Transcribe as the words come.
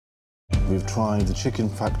We've tried the chicken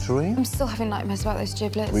factory. I'm still having nightmares about those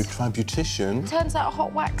giblets. We've tried beautician. Turns out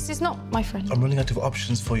hot wax is not my friend. I'm running out of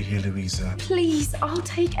options for you here, Louisa. Please, I'll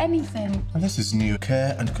take anything. And this is new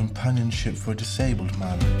care and companionship for a disabled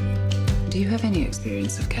man. Do you have any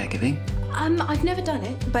experience of caregiving? I've never done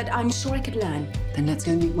it, but I'm sure I could learn. Then let's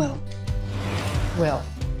go meet Will. Will,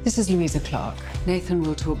 this is Louisa Clark. Nathan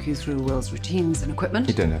will talk you through Will's routines and equipment.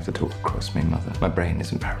 You don't have to talk across me, Mother. My brain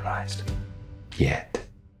isn't paralyzed. Yet.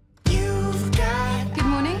 Good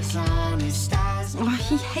morning. Oh,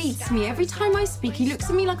 he hates me. Every time I speak, he looks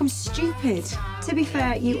at me like I'm stupid. To be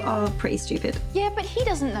fair, you are pretty stupid. Yeah, but he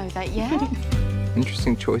doesn't know that yet.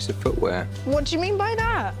 Interesting choice of footwear. What do you mean by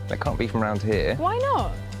that? They can't be from around here. Why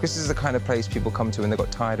not? This is the kind of place people come to when they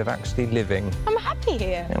got tired of actually living. I'm happy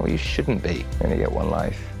here. Yeah, well, you shouldn't be. You only get one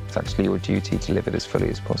life. It's actually your duty to live it as fully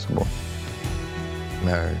as possible.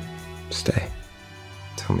 No, stay.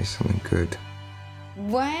 Tell me something good.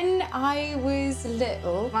 When I was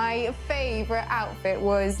little, my favourite outfit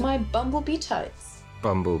was My bumblebee tights.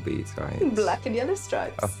 Bumblebee tights. Black and yellow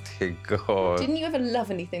stripes. Oh, dear God. Didn't you ever love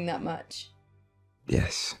anything that much?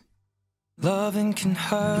 Yes. Loving can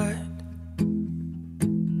hurt.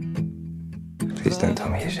 Please don't tell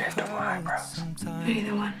me you shaved off my eyebrows.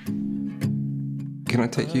 Neither one. Can I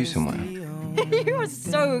take you somewhere? You are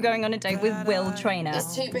so going on a date with Will Trainer.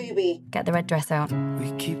 It's too booby. Get the red dress out.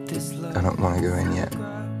 We keep this love. I don't want to go in yet.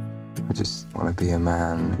 I just want to be a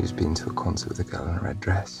man who's been to a concert with a girl in a red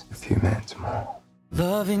dress. A few minutes more.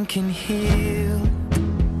 Loving can heal.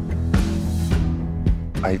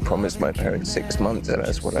 I promised my parents 6 months, and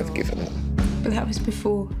that's what I've given them. But that was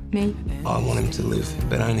before me. I want him to live,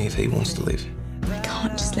 but only if he wants to live. I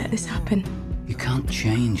can't just let this happen. You can't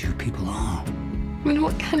change who people are. I mean,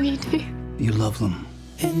 what can you do? You love them.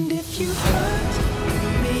 And if you hurt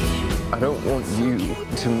me, I don't want you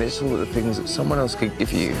to miss all of the things that someone else could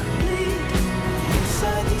give you.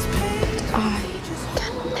 inside these pages, I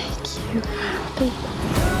can make you happy.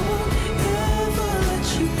 I won't ever let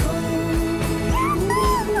you go.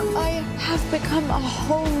 I have become a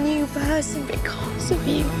whole new person because of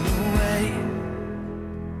you.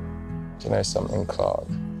 Do you know something, Clark?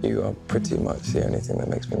 You are pretty much the only thing that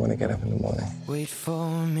makes me want to get up in the morning. Wait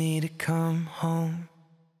for me to come home.